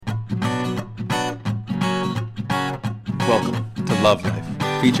Love Life,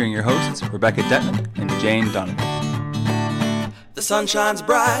 featuring your hosts Rebecca Detman and Jane Donovan. The sun shines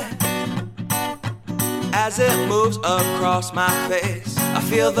bright as it moves across my face. I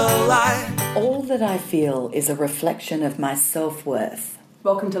feel the light. All that I feel is a reflection of my self-worth.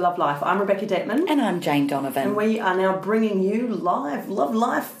 Welcome to Love Life. I'm Rebecca Detman. And I'm Jane Donovan. And we are now bringing you live Love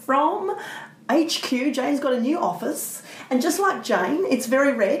Life from HQ. Jane's got a new office. And just like Jane, it's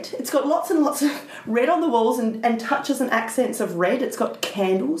very red. It's got lots and lots of red on the walls and touches and accents of red. It's got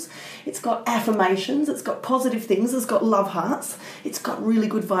candles. It's got affirmations. It's got positive things. It's got love hearts. It's got really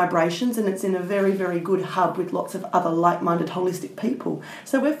good vibrations. And it's in a very, very good hub with lots of other like-minded holistic people.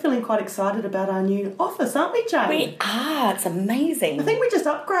 So we're feeling quite excited about our new office, aren't we, Jane? We are. It's amazing. I think we just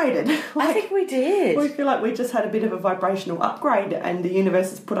upgraded. I think we did. We feel like we just had a bit of a vibrational upgrade and the universe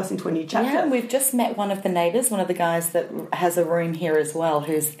has put us into a new chapter. Yeah, and we've just met one of the neighbours, one of the guys that has a room here as well,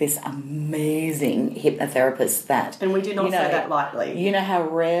 who's this amazing hypnotherapist that... And we do not say that lightly. You know how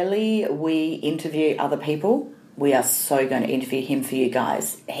rarely we interview other people? We are so going to interview him for you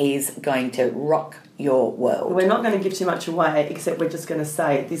guys. He's going to rock your world. We're not going to give too much away, except we're just going to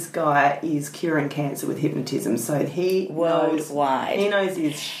say this guy is curing cancer with hypnotism, so he worldwide. He knows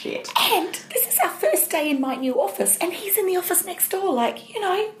his shit. And this is our first day in my new office, and he's in the office next door. Like,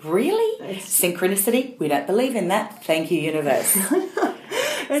 really? Synchronicity? We don't believe in that. Thank you, universe.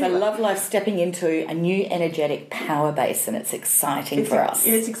 Anyway. So Love Life stepping into a new energetic power base, and it's exciting for us.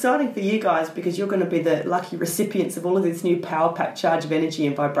 It's exciting for you guys because you're going to be the lucky recipients of all of this new power-packed charge of energy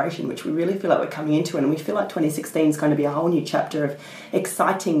and vibration, which we really feel like we're coming into, and we feel like 2016 is going to be a whole new chapter of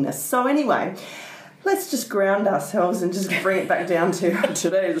excitingness. So anyway, let's just ground ourselves and just bring it back down to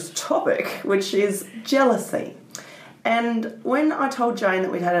today's topic, which is jealousy. And when I told Jane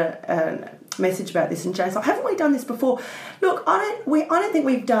that we'd had a message about this, and Jane's like, haven't we done this before? Look, I don't think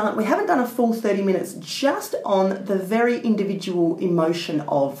we haven't done a full 30 minutes just on the very individual emotion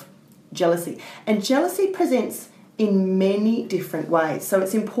of jealousy. And jealousy presents in many different ways. So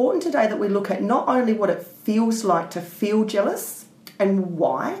it's important today that we look at not only what it feels like to feel jealous and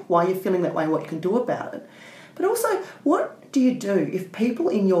why you're feeling that way and what you can do about it, but also what do you do if people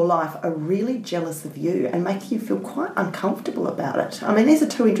in your life are really jealous of you and make you feel quite uncomfortable about it? I mean, these are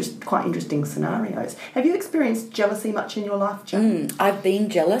two quite interesting scenarios. Have you experienced jealousy much in your life, Jane? I've been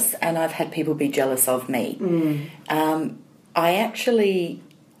jealous and I've had people be jealous of me. I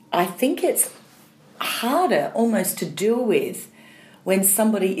think it's harder almost to deal with when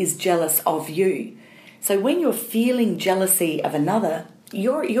somebody is jealous of you. So when you're feeling jealousy of another,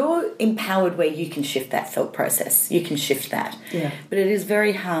 you're empowered where you can shift that thought process. You can shift that. Yeah. But it is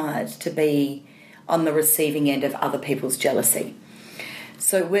very hard to be on the receiving end of other people's jealousy.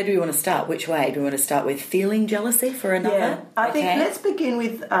 So where do we want to start? Which way? Do we want to start with feeling jealousy for another? Yeah, I think let's begin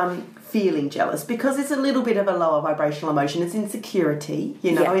with feeling jealous because it's a little bit of a lower vibrational emotion. It's insecurity,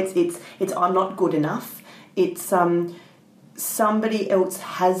 it's I'm not good enough. It's somebody else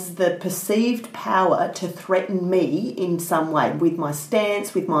has the perceived power to threaten me in some way with my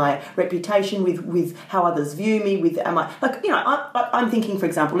stance, with my reputation, with how others view me, I'm thinking, for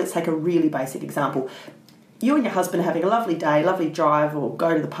example, let's take a really basic example. You and your husband are having a lovely day, lovely drive, or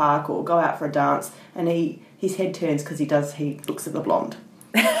go to the park or go out for a dance, and his head turns because he looks at the blonde.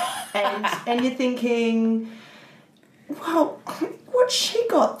 and you're thinking, well, what's she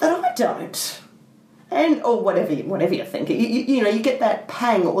got that I don't? Or whatever you're thinking, you get that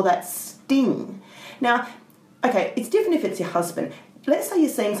pang or that sting. Now, okay, it's different if it's your husband. Let's say you're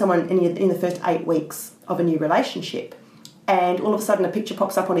seeing someone in the first 8 weeks of a new relationship, and all of a sudden a picture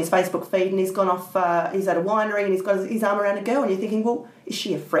pops up on his Facebook feed, and he's gone off. He's at a winery, and he's got his arm around a girl, and you're thinking, well, is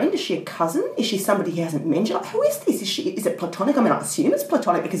she a friend? Is she a cousin? Is she somebody he hasn't mentioned? Like, who is this? Is it platonic? I mean, I assume it's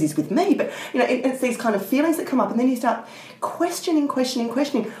platonic because he's with me, but it's these kind of feelings that come up, and then you start questioning.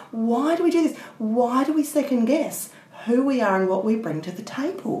 Why do we do this? Why do we second guess who we are and what we bring to the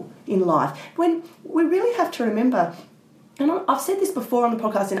table in life? When we really have to remember, and I've said this before on the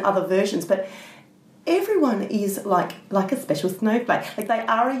podcast in other versions, but everyone is like a special snowflake. Like, they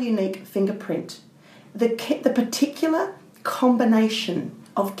are a unique fingerprint. The particular combination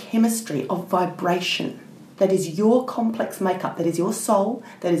of chemistry, of vibration, that is your complex makeup, that is your soul,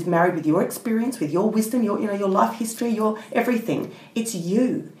 that is married with your experience, with your wisdom, your life history, your everything. It's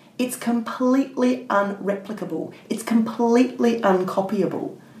you. It's completely unreplicable. It's completely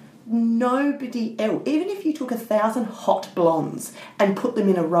uncopyable. Nobody else, even if you took 1,000 hot blondes and put them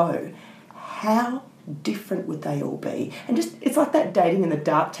in a row, how different would they all be? And just, it's like that Dating in the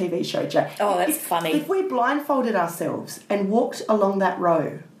Dark TV show, Jay. Oh, that's funny. If we blindfolded ourselves and walked along that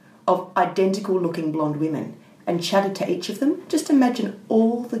row of identical looking blonde women, and chatted to each of them, just imagine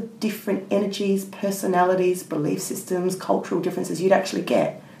all the different energies, personalities, belief systems, cultural differences you'd actually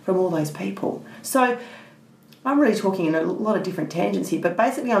get from all those people. So I'm really talking in a lot of different tangents here, but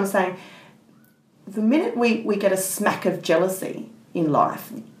basically I'm saying the minute we get a smack of jealousy in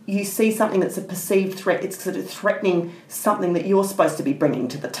life, you see something that's a perceived threat, it's sort of threatening something that you're supposed to be bringing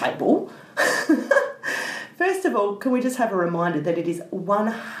to the table. First of all, can we just have a reminder that it is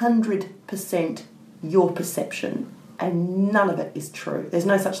 100% your perception and none of it is true. There's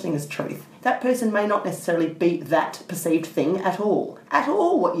no such thing as truth. That person may not necessarily be that perceived thing at all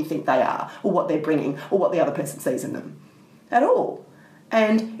what you think they are or what they're bringing or what the other person sees in them. At all.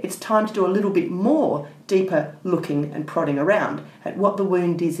 And it's time to do a little bit more deeper looking and prodding around at what the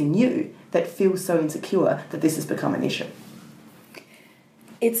wound is in you that feels so insecure that this has become an issue.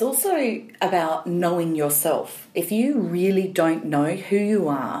 It's also about knowing yourself. If you really don't know who you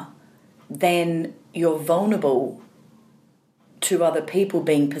are, then you're vulnerable to other people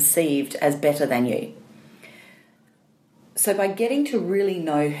being perceived as better than you. So by getting to really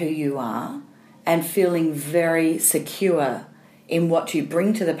know who you are and feeling very secure in what you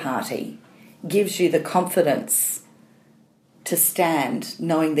bring to the party gives you the confidence to stand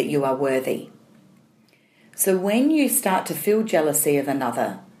knowing that you are worthy. So when you start to feel jealousy of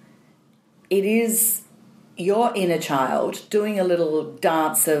another, it is your inner child doing a little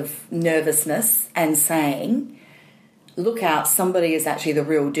dance of nervousness and saying, look out, somebody is actually the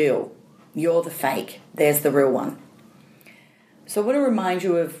real deal. You're the fake. There's the real one. So I want to remind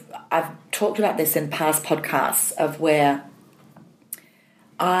you of, I've talked about this in past podcasts, of where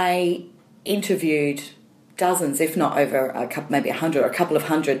I interviewed dozens, if not over a couple, maybe 100 or a couple of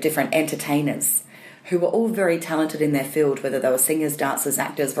hundred different entertainers who were all very talented in their field, whether they were singers, dancers,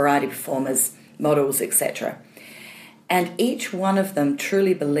 actors, variety performers, models, etc. And each one of them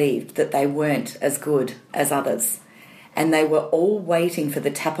truly believed that they weren't as good as others. And they were all waiting for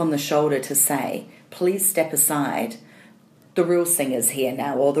the tap on the shoulder to say, please step aside. The real singer's here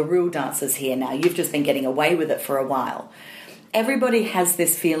now, or the real dancer's here now. You've just been getting away with it for a while. Everybody has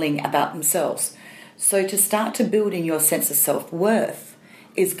this feeling about themselves. So to start to build in your sense of self-worth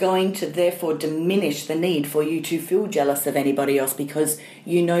is going to therefore diminish the need for you to feel jealous of anybody else, because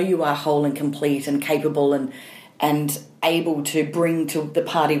you know you are whole and complete and capable and able to bring to the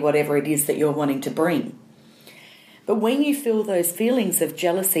party whatever it is that you're wanting to bring. But when you feel those feelings of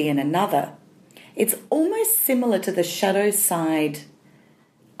jealousy in another, it's almost similar to the shadow side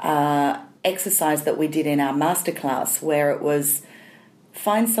exercise that we did in our masterclass, where it was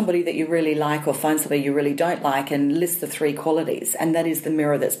find somebody that you really like or find somebody you really don't like and list the 3 qualities, and that is the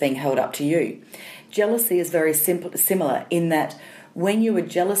mirror that's being held up to you. Jealousy is very similar in that when you are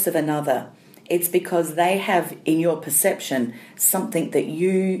jealous of another, it's because they have, in your perception, something that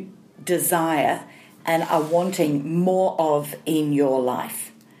you desire and are wanting more of in your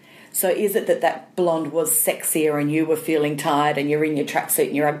life. So is it that blonde was sexier and you were feeling tired and you're in your tracksuit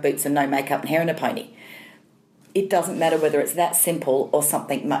and your Ugg boots and no makeup and hair in a pony? It doesn't matter whether it's that simple or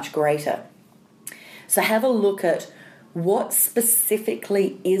something much greater. So have a look at what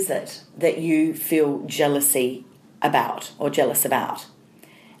specifically is it that you feel jealousy about or jealous about.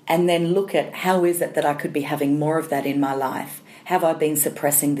 And then look at how is it that I could be having more of that in my life? Have I been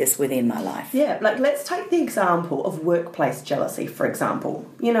suppressing this within my life? Yeah, like let's take the example of workplace jealousy, for example.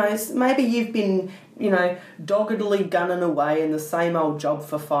 You know, maybe you've been, doggedly gunning away in the same old job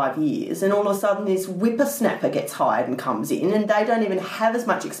for 5 years, and all of a sudden this whippersnapper gets hired and comes in, and they don't even have as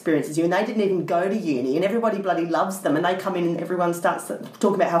much experience as you, and they didn't even go to uni, and everybody bloody loves them, and they come in and everyone starts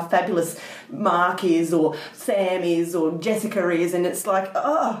talking about how fabulous Mark is, or Sam is, or Jessica is, and it's like,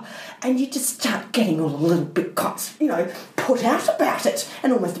 oh, and you just start getting all a little bit, put out about it,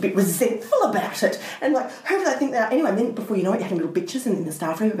 and almost a bit resentful about it, and like, who do they think they are? Anyway, then before you know it, you're having little bitches in the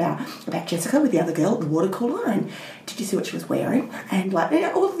staff room about Jessica with the other girl at the water cooler, and did you see what she was wearing? And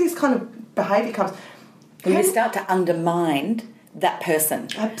all of this kind of behaviour comes. Well, you start to undermine that person.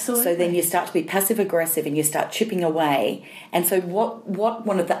 Absolutely. So then you start to be passive aggressive and you start chipping away. And so what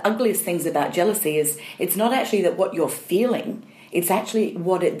one of the ugliest things about jealousy is it's not actually that what you're feeling, it's actually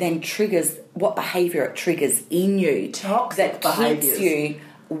what it then triggers, what behaviour it triggers in you. Toxic that keeps you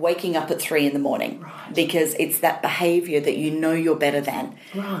waking up at 3 a.m. Right. Because it's that behaviour that you know you're better than,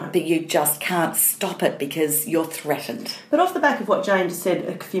 right, but you just can't stop it because you're threatened. But off the back of what Jane just said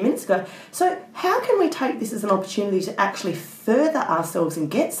a few minutes ago, so how can we take this as an opportunity to actually further ourselves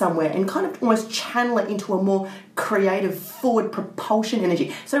and get somewhere and kind of almost channel it into a more creative forward propulsion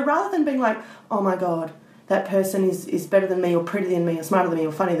energy? So rather than being like, oh my God, that person is better than me or prettier than me or smarter than me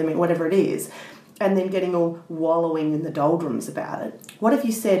or funnier than me, whatever it is, and then getting all wallowing in the doldrums about it, what if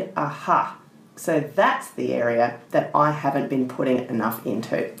you said, aha, So that's the area that I haven't been putting enough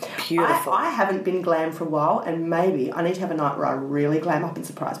into. Beautiful. I haven't been glam for a while, and maybe I need to have a night where I really glam up and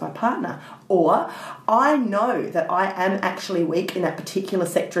surprise my partner. Or I know that I am actually weak in that particular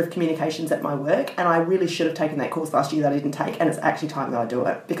sector of communications at my work, and I really should have taken that course last year that I didn't take, and it's actually time that I do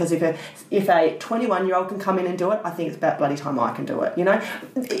it. Because if a 21-year-old can come in and do it, I think it's about bloody time I can do it. You know,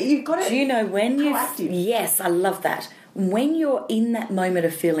 you've got to. Do you know when you? Yes, I love that. When you're in that moment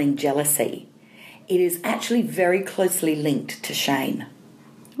of feeling jealousy, it is actually very closely linked to shame.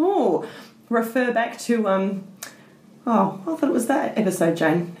 Oh, refer back to I thought it was that episode,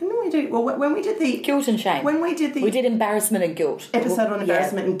 Jane. When we did the guilt and shame. We did embarrassment and guilt. Episode on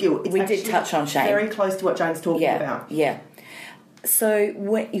embarrassment and guilt. We did touch on shame. Very close to what Jane's talking about. Yeah. So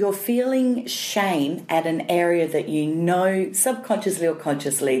when you're feeling shame at an area that you know subconsciously or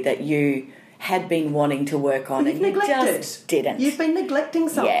consciously that you had been wanting to work on and you just didn't. You've been neglecting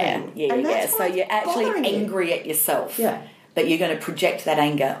something. Yeah. So you're actually angry at yourself. Yeah. But you're going to project that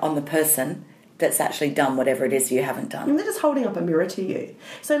anger on the person that's actually done whatever it is you haven't done. And they're just holding up a mirror to you.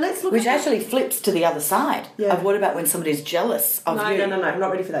 So let's look Which actually flips to the other side of what about when somebody's jealous of you? No, I'm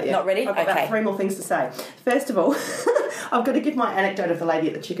not ready for that yet. Not ready? I've got about 3 more things to say. First of all, I've got to give my anecdote of the lady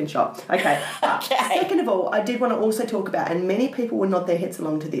at the chicken shop. Okay. Second of all, I did want to also talk about, and many people will nod their heads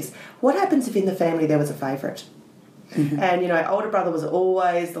along to this, what happens if in the family there was a favourite? Mm-hmm. And, older brother was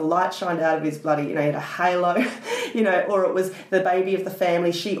always, the light shined out of his bloody, he had a halo, or it was the baby of the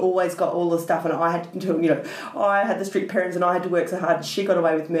family. She always got all the stuff and I had to, I had the strict parents and I had to work so hard and she got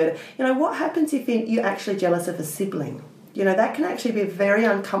away with murder. What happens if you're actually jealous of a sibling? That can actually be a very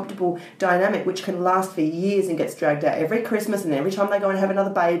uncomfortable dynamic which can last for years and gets dragged out every Christmas and every time they go and have another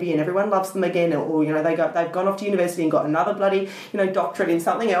baby and everyone loves them again or they've gone off to university and got another bloody, doctorate in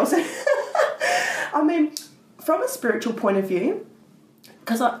something else. I mean, from a spiritual point of view,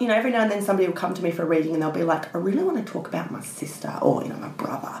 because, every now and then somebody will come to me for a reading and they'll be like, I really want to talk about my sister or, my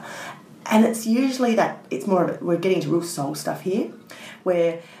brother. And it's usually that it's more of we're getting into real soul stuff here,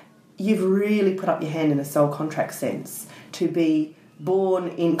 where you've really put up your hand in a soul contract sense to be born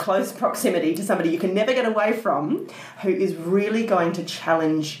in close proximity to somebody you can never get away from, who is really going to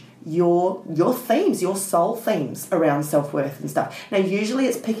challenge your themes, your soul themes around self-worth and stuff. Now, usually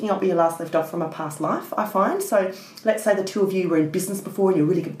it's picking up where you last left off from a past life, I find. So let's say the two of you were in business before and you're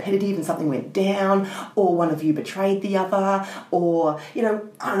really competitive and something went down, or one of you betrayed the other, or, I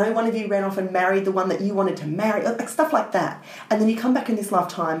don't know, one of you ran off and married the one that you wanted to marry, like stuff like that. And then you come back in this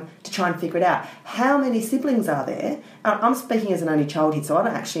lifetime to try and figure it out. How many siblings are there? I'm speaking as an only child here, so I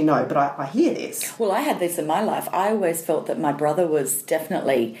don't actually know, but I hear this. Well, I had this in my life. I always felt that my brother was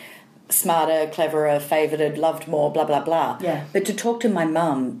definitely smarter, cleverer, favoured, loved more, blah, blah, blah. Yeah. But to talk to my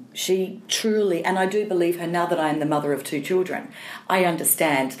mum, she truly, and I do believe her now that I am the mother of 2 children, I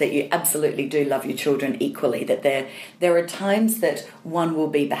understand that you absolutely do love your children equally, that there are times that one will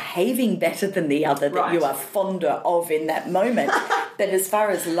be behaving better than the other, that you are fonder of in that moment. But as far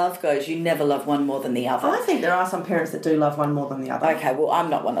as love goes, you never love one more than the other. I think there are some parents that do love one more than the other. Okay, well, I'm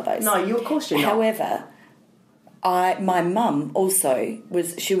not one of those. No, of course you're not. However, my mum also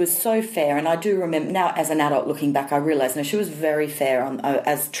was so fair, and I do remember now as an adult looking back, I realise now she was very fair on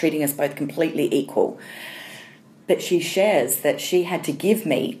as treating us both completely equal. But she shares that she had to give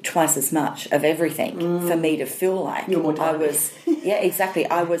me twice as much of everything for me to feel like I was. Yeah, exactly.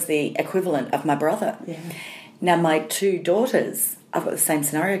 I was the equivalent of my brother. Yeah. Now my 2 daughters, I've got the same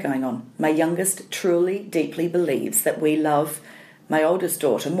scenario going on. My youngest truly, deeply believes that we love my oldest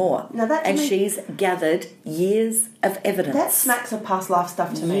daughter more. And she's gathered years of evidence. That smacks of past life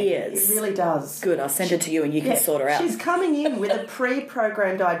stuff to me. Years. It really does. Good, I'll send it to you and you can sort her out. She's coming in with a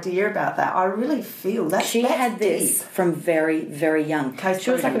pre-programmed idea about that. I really feel that she had this deep. From very, very young.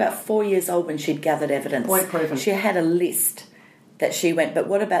 She was like about 4 years old when she'd gathered evidence. Point proven. She had a list that she went, but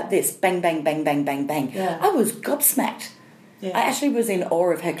what about this? Bang, bang, bang, bang, bang, bang. Yeah. I was gobsmacked. Yeah. I actually was in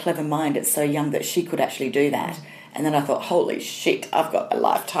awe of her clever mind at so young that she could actually do that. And then I thought, holy shit, I've got a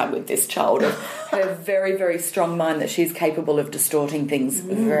lifetime with this child. Of her very, very strong mind that she's capable of distorting things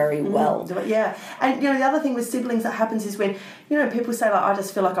very well. Yeah. And, the other thing with siblings that happens is when, people say, I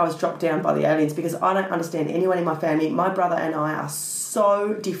just feel like I was dropped down by the aliens because I don't understand anyone in my family. My brother and I are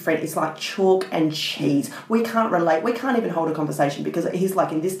so different. It's like chalk and cheese. We can't relate. We can't even hold a conversation because he's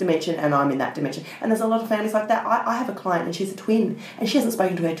like in this dimension and I'm in that dimension. And there's a lot of families like that. I have a client and she's a twin and she hasn't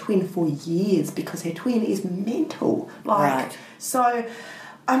spoken to her twin for years because her twin is mental. Right. So,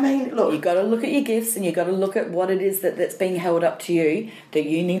 I mean, look. You've got to look at your gifts and you've got to look at what it is that's being held up to you that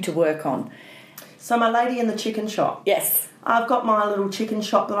you need to work on. So my lady in the chicken shop. Yes. I've got my little chicken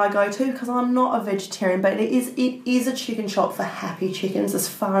shop that I go to because I'm not a vegetarian, but it is a chicken shop for happy chickens as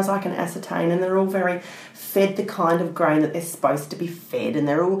far as I can ascertain, and they're all very fed the kind of grain that they're supposed to be fed, and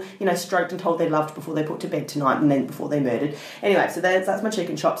they're all, stroked and told they're loved before they're put to bed tonight and then before they're murdered. Anyway, so that's my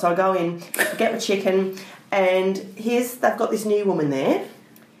chicken shop. So I go in, get my chicken, and they've got this new woman there.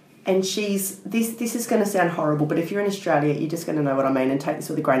 And this is going to sound horrible, but if you're in Australia, you're just going to know what I mean, and take this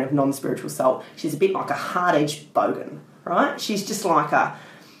with a grain of non-spiritual salt. She's a bit like a hard-edged bogan, right? She's just like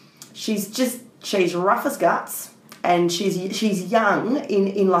she's rough as guts, and she's young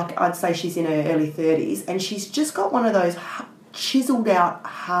in like, I'd say she's in her early 30s, and she's just got one of those chiseled out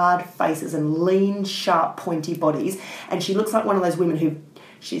hard faces and lean, sharp, pointy bodies, and she looks like one of those women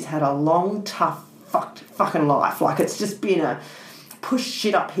she's had a long, tough, fucking life. Like, it's just been a push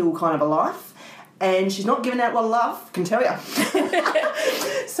shit uphill kind of a life, and she's not giving out a lot of love, can tell you.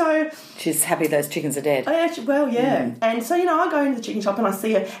 So she's happy those chickens are dead. Yeah. And so, I go into the chicken shop and I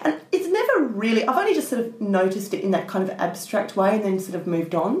see her, and it's never really, I've only just sort of noticed it in that kind of abstract way and then sort of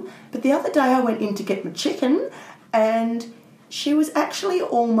moved on. But the other day I went in to get my chicken, and she was actually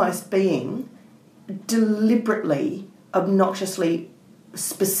almost being deliberately, obnoxiously,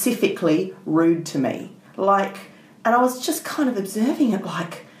 specifically rude to me. And I was just kind of observing it,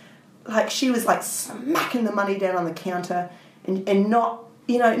 like she was like smacking the money down on the counter and not,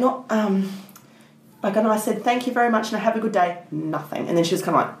 and I said, thank you very much and have a good day. Nothing. And then she was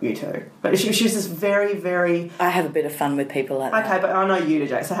kind of like, you too. But she was just very, very... I have a bit of fun with people like that. Okay, but I know you do,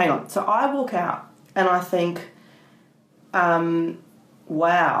 Jay. So hang on. So I walk out and I think,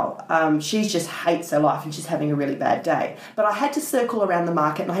 wow, she just hates her life and she's having a really bad day. But I had to circle around the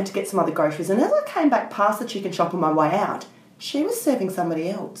market and I had to get some other groceries. And as I came back past the chicken shop on my way out, she was serving somebody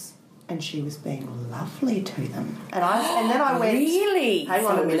else. And she was being lovely to them. And then I went... Really? Hang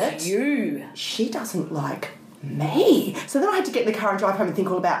on a minute. It was you. She doesn't like me. So then I had to get in the car and drive home and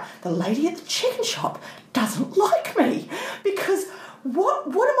think all about the lady at the chicken shop doesn't like me. Because... What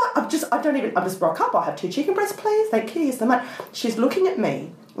am I? I just broke up. I have 2 chicken breasts, please. Thank you. Yes, so much. She's looking at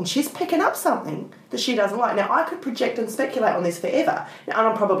me and she's picking up something that she doesn't like. Now, I could project and speculate on this forever. Now, and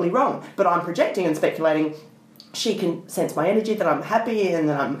I'm probably wrong, but I'm projecting and speculating. She can sense my energy, that I'm happy and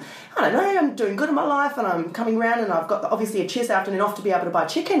that I'm doing good in my life and I'm coming around and I've got obviously a Tuesday afternoon off to be able to buy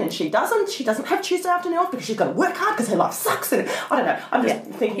chicken, and she doesn't. She doesn't have Tuesday afternoon off because she's got to work hard because her life sucks, and I don't know. I'm just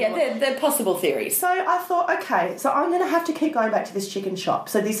thinking. Yeah, they're possible theories. So I thought, okay, so I'm going to have to keep going back to this chicken shop.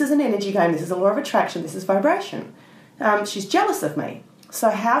 So this is an energy game. This is a law of attraction. This is vibration. She's jealous of me.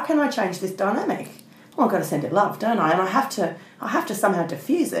 So how can I change this dynamic? Well, I've got to send it love, don't I? And I have to somehow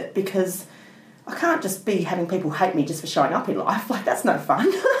diffuse it, because I can't just be having people hate me just for showing up in life. Like, that's no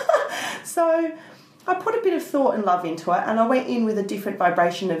fun. So I put a bit of thought and love into it, and I went in with a different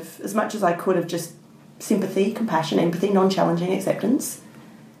vibration of, as much as I could, of just sympathy, compassion, empathy, non-challenging acceptance.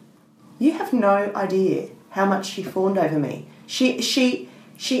 You have no idea how much she fawned over me. She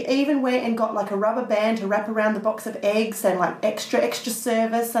even went and got like a rubber band to wrap around the box of eggs, and like extra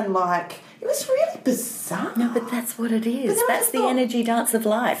service, and like, it was really bizarre. No, but that's what it is. That's the energy dance of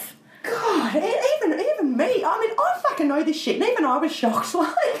life. God, even me. I mean, I fucking know this shit, and even I was shocked.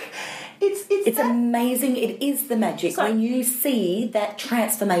 Like, it's amazing. It is the magic. So, when you see that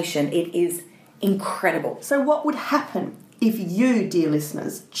transformation, it is incredible. So what would happen if you, dear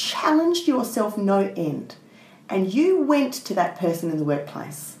listeners, challenged yourself no end, and you went to that person in the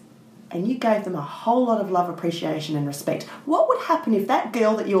workplace and you gave them a whole lot of love, appreciation and respect? What would happen if that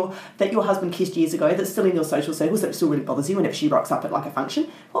girl that your husband kissed years ago, that's still in your social circles, that still really bothers you whenever she rocks up at like a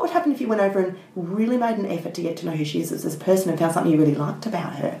function, what would happen if you went over and really made an effort to get to know who she is as a person and found something you really liked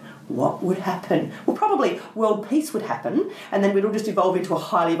about her? What would happen? Well, probably world peace would happen, and then we'd all just evolve into a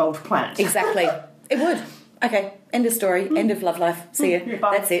highly evolved planet. Exactly. It would. Okay, end of story, end of love life. See you.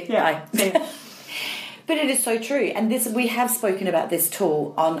 Bye. That's it. Yeah. Bye. See ya. But it is so true. And we have spoken about this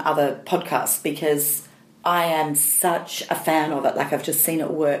tool on other podcasts, because I am such a fan of it. Like, I've just seen it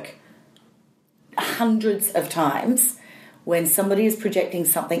work hundreds of times when somebody is projecting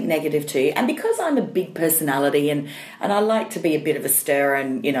something negative to you. And because I'm a big personality and I like to be a bit of a stirrer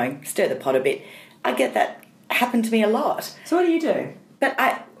and, stir the pot a bit, I get that happen to me a lot. So what do you do? But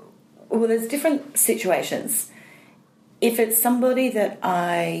there's different situations. If it's somebody that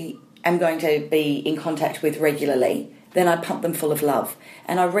I am going to be in contact with regularly, then I pump them full of love.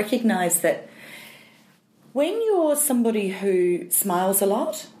 And I recognise that when you're somebody who smiles a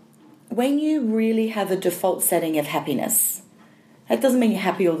lot, when you really have a default setting of happiness, it doesn't mean you're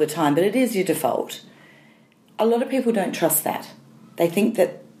happy all the time, but it is your default. A lot of people don't trust that. They think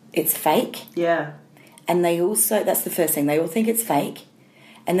that it's fake. Yeah. And that's the first thing, they all think it's fake.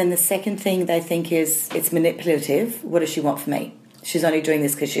 And then the second thing they think is it's manipulative. What does she want from me? She's only doing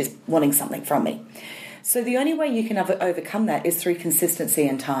this because she's wanting something from me. So the only way you can overcome that is through consistency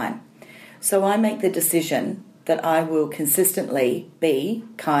and time. So I make the decision that I will consistently be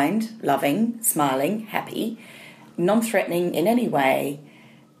kind, loving, smiling, happy, non-threatening in any way,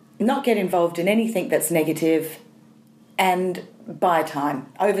 not get involved in anything that's negative, and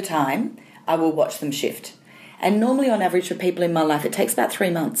over time, I will watch them shift. And normally, on average, for people in my life, it takes about 3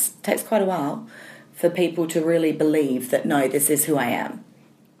 months. It takes quite a while for people to really believe that, no, this is who I am,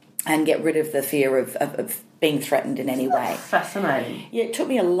 and get rid of the fear of being threatened in any way. Fascinating. Yeah, it took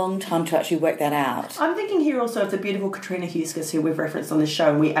me a long time to actually work that out. I'm thinking here also of the beautiful Katrina Huskes, who we've referenced on this show,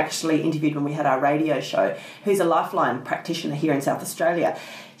 and we actually interviewed when we had our radio show, who's a Lifeline practitioner here in South Australia.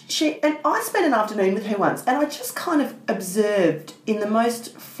 And I spent an afternoon with her once, and I just kind of observed in the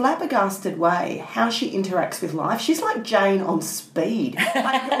most flabbergasted way how she interacts with life. She's like Jane on speed,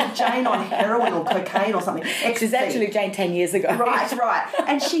 or Jane on heroin or cocaine or something. She's actually Jane 10 years ago. Right.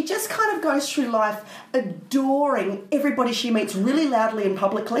 And she just kind of goes through life adoring everybody she meets really loudly and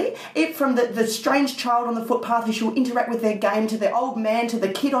publicly. From the strange child on the footpath who she'll interact with their game, to the old man, to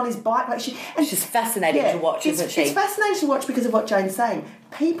the kid on his bike. She's fascinating to watch, isn't she? It's fascinating to watch because of what Jane's saying.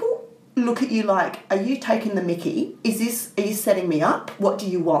 People look at you like, are you taking the mickey? Are you setting me up? What do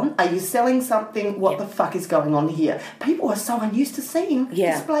you want? Are you selling something? What the fuck is going on here? People are so unused to seeing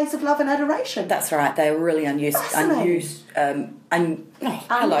displays of love and adoration. That's right. They're really unused. Unused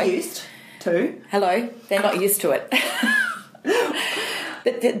to. Hello. They're not used to it.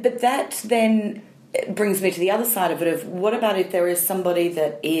 But that then brings me to the other side of it of what about if there is somebody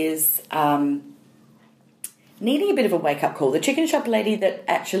that is needing a bit of a wake-up call. The chicken shop lady that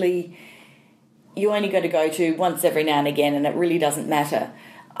actually you only got to go to once every now and again and it really doesn't matter.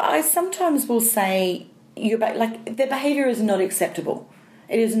 I sometimes will say their behaviour is not acceptable.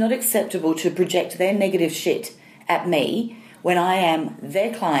 It is not acceptable to project their negative shit at me when I am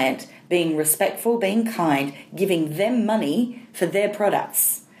their client, being respectful, being kind, giving them money for their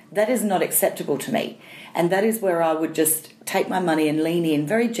products. That is not acceptable to me. And that is where I would just take my money and lean in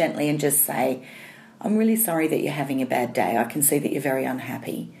very gently and just say, I'm really sorry that you're having a bad day. I can see that you're very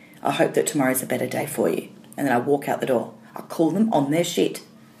unhappy. I hope that tomorrow's a better day for you. And then I walk out the door. I call them on their shit.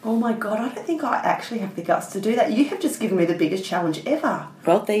 Oh my God, I don't think I actually have the guts to do that. You have just given me the biggest challenge ever.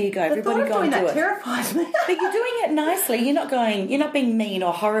 Well, there you go. Everybody go and do it. That terrifies me. But you're doing it nicely. You're not being mean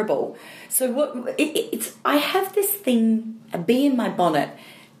or horrible. So I have this thing, a bee in my bonnet,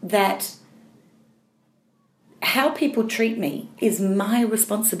 that how people treat me is my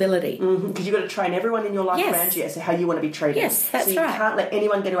responsibility. Because you've got to train everyone in your life around you as to how you want to be treated. Yes, that's right. So you can't let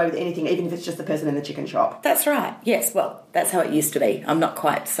anyone get away with anything, even if it's just the person in the chicken shop. That's right. Yes, well, that's how it used to be. I'm not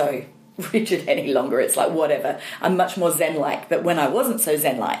quite so rigid any longer. It's like whatever. I'm much more Zen-like. But when I wasn't so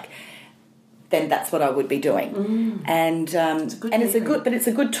Zen-like, then that's what I would be doing. And it's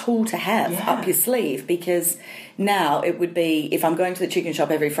a good tool to have up your sleeve, because now it would be, if I'm going to the chicken shop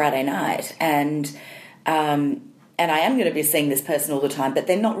every Friday night and I am going to be seeing this person all the time, but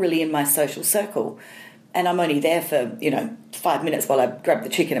they're not really in my social circle, and I'm only there for 5 minutes while I grab the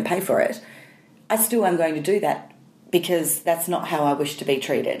chicken and pay for it, I still am going to do that because that's not how I wish to be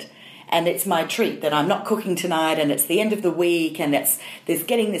treated. And it's my treat that I'm not cooking tonight, and it's the end of the week, and there's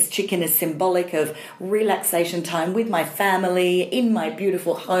getting this chicken is symbolic of relaxation time with my family in my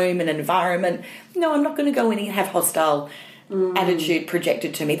beautiful home and environment. No, I'm not going to go in and have hostile attitude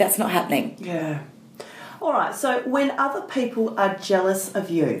projected to me. That's not happening. Yeah. All right, so when other people are jealous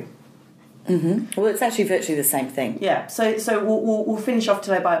of you... Well, it's actually virtually the same thing. Yeah, so we'll finish off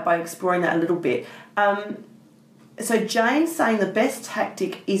today by exploring that a little bit. So Jane's saying the best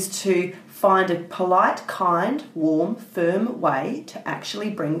tactic is to find a polite, kind, warm, firm way to actually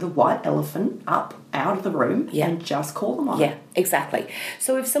bring the white elephant up out of the room and just call them on it. Yeah, exactly.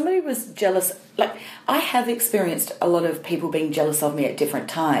 So if somebody was jealous... Like, I have experienced a lot of people being jealous of me at different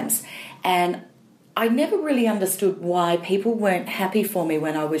times, and I never really understood why people weren't happy for me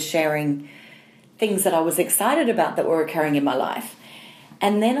when I was sharing things that I was excited about that were occurring in my life.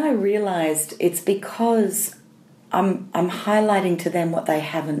 And then I realised it's because I'm highlighting to them what they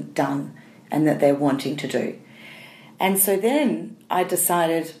haven't done and that they're wanting to do. And so then I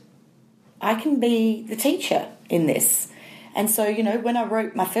decided I can be the teacher in this. And so, when I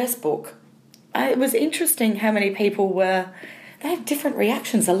wrote my first book, it was interesting how many people they had different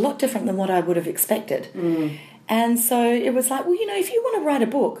reactions, a lot different than what I would have expected. And so it was like, well, if you want to write a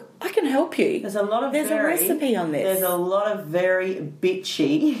book, I can help you. There's a recipe on this. There's a lot of very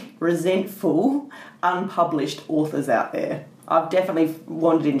bitchy, resentful, unpublished authors out there. I've definitely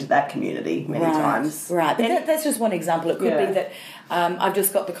wandered into that community many times. Right, but that's just one example. It could be that I've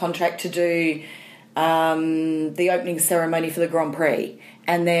just got the contract to do the opening ceremony for the Grand Prix,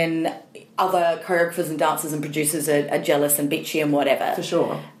 and then other choreographers and dancers and producers are jealous and bitchy and whatever. For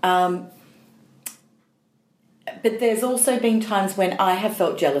sure. But there's also been times when I have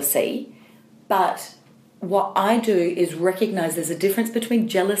felt jealousy, but what I do is recognise there's a difference between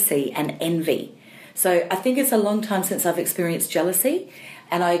jealousy and envy. So I think it's a long time since I've experienced jealousy,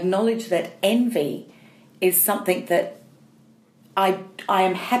 and I acknowledge that envy is something that I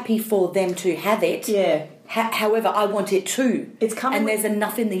am happy for them to have it. Yeah. However, I want it too. It's coming, and there's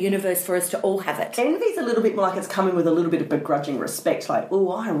enough in the universe for us to all have it. Envy's a little bit more like it's coming with a little bit of begrudging respect, like,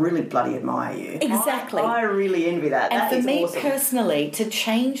 oh, I really bloody admire you. Exactly. I really envy that. And that for is me awesome. personally, to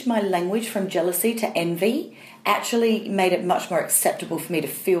change my language from jealousy to envy actually made it much more acceptable for me to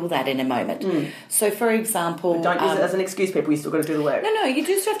feel that in a moment. So, for example... But don't use it as an excuse, people. You still got to do the work. No, you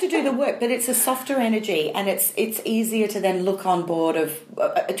just have to do the work, but it's a softer energy, and it's easier to then look on board of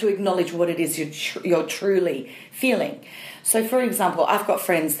to acknowledge what it is you're truly feeling. So, for example, I've got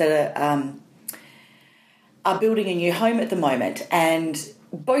friends that are building a new home at the moment, and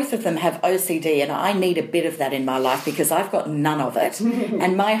both of them have OCD, and I need a bit of that in my life because I've got none of it.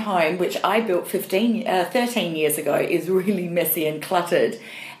 And my home, which I built 13 years ago, is really messy and cluttered.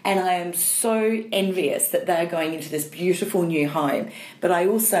 And I am so envious that they're going into this beautiful new home. But I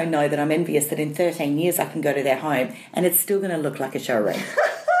also know that I'm envious that in 13 years I can go to their home and it's still going to look like a showroom.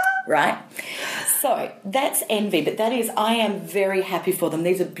 Right? So that's envy, but that is, I am very happy for them.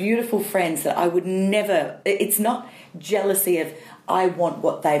 These are beautiful friends that I would never, it's not jealousy of I want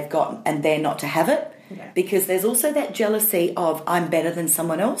what they've got and they're not to have it. Okay. Because there's also that jealousy of I'm better than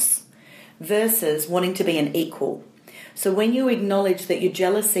someone else versus wanting to be an equal. So when you acknowledge that your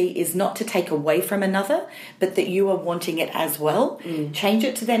jealousy is not to take away from another, but that you are wanting it as well, change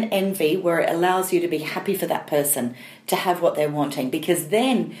it to then envy, where it allows you to be happy for that person to have what they're wanting, because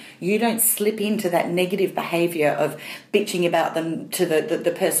then you don't slip into that negative behaviour of bitching about them to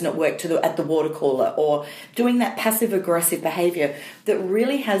the person at work, at the water cooler, or doing that passive-aggressive behaviour that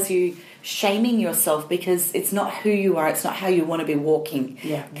really has you shaming yourself because it's not who you are, it's not how you want to be walking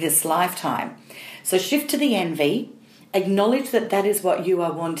this lifetime. So shift to the envy. Acknowledge that that is what you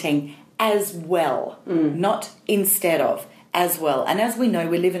are wanting as well, not instead of, as well. And as we know,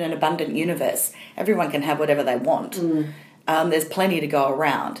 we live in an abundant universe. Everyone can have whatever they want. There's plenty to go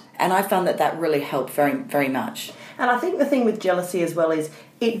around. And I found that really helped very, very much. And I think the thing with jealousy as well is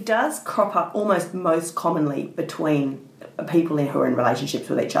it does crop up almost most commonly between people who are in relationships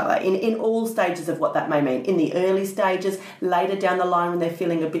with each other in all stages of what that may mean. In the early stages, later down the line when they're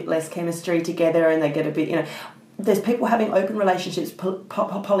feeling a bit less chemistry together and they get a bit, there's people having open relationships,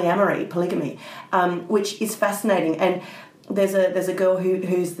 polygamy, which is fascinating. And there's a girl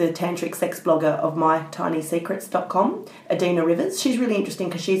who's the tantric sex blogger of mytinysecrets.com, Adina Rivers. She's really interesting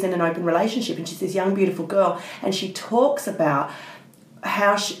because she's in an open relationship and she's this young, beautiful girl, and she talks about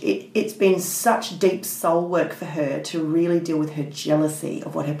how it's been such deep soul work for her to really deal with her jealousy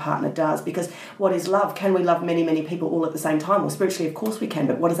of what her partner does. Because what is love? Can we love many, many people all at the same time? Well, spiritually, of course we can,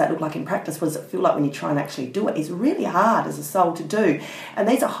 but what does that look like in practice? What does it feel like when you try and actually do it? It's really hard as a soul to do. And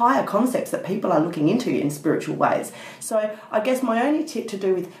these are higher concepts that people are looking into in spiritual ways. So I guess my only tip to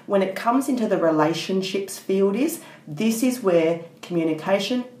do with when it comes into the relationships field is this is where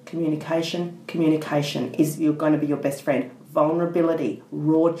communication is you're going to be your best friend. Vulnerability,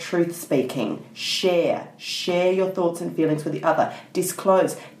 raw truth speaking, share your thoughts and feelings with the other,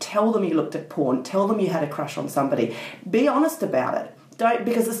 disclose, tell them you looked at porn, tell them you had a crush on somebody, be honest about it. Don't,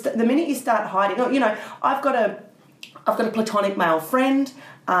 because the minute you start hiding, I've got a platonic male friend,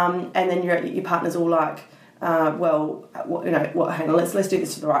 and then your partner's all like, hang on, let's do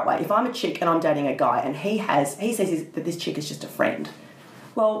this the right way. If I'm a chick and I'm dating a guy and he says that this chick is just a friend.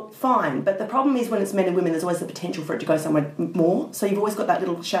 Well, fine, but the problem is when it's men and women, there's always the potential for it to go somewhere more. So you've always got that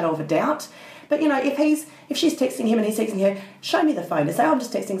little shadow of a doubt. But if she's texting him and he's texting her, show me the phone to say, I'm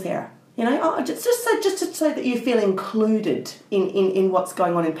just texting Sarah. Just so that you feel included in what's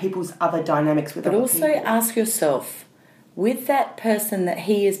going on in people's other dynamics with other people. But also ask yourself, with that person that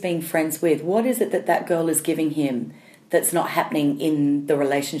he is being friends with, what is it that girl is giving him that's not happening in the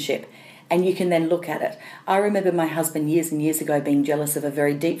relationship? And you can then look at it. I remember my husband years and years ago being jealous of a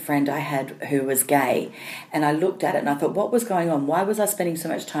very deep friend I had who was gay. And I looked at it and I thought, what was going on? Why was I spending so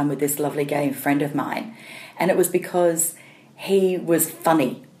much time with this lovely gay friend of mine? And it was because he was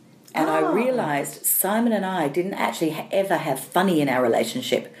funny. And I realised Simon and I didn't actually ever have funny in our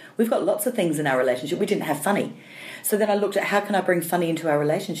relationship. We've got lots of things in our relationship. We didn't have funny. So then I looked at how can I bring funny into our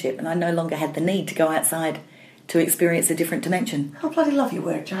relationship? And I no longer had the need to go outside to experience a different dimension. I bloody love your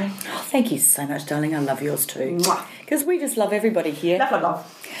work, Jane. Oh, thank you so much, darling. I love yours too. Mwah. Because we just love everybody here. Love.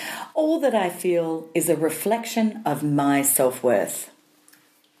 All that I feel is a reflection of my self-worth.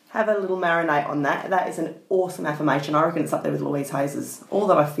 Have a little marinate on that. That is an awesome affirmation. I reckon it's up there with Louise Hayes's. All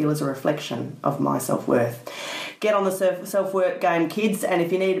that I feel is a reflection of my self-worth. Get on the self-work game, kids. And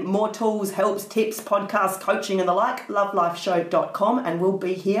if you need more tools, helps, tips, podcasts, coaching and the like, lovelifeshow.com. And we'll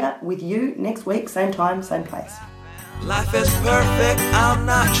be here with you next week, same time, same place. Life is perfect, I'm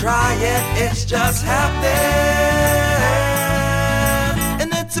not trying, it's just happening.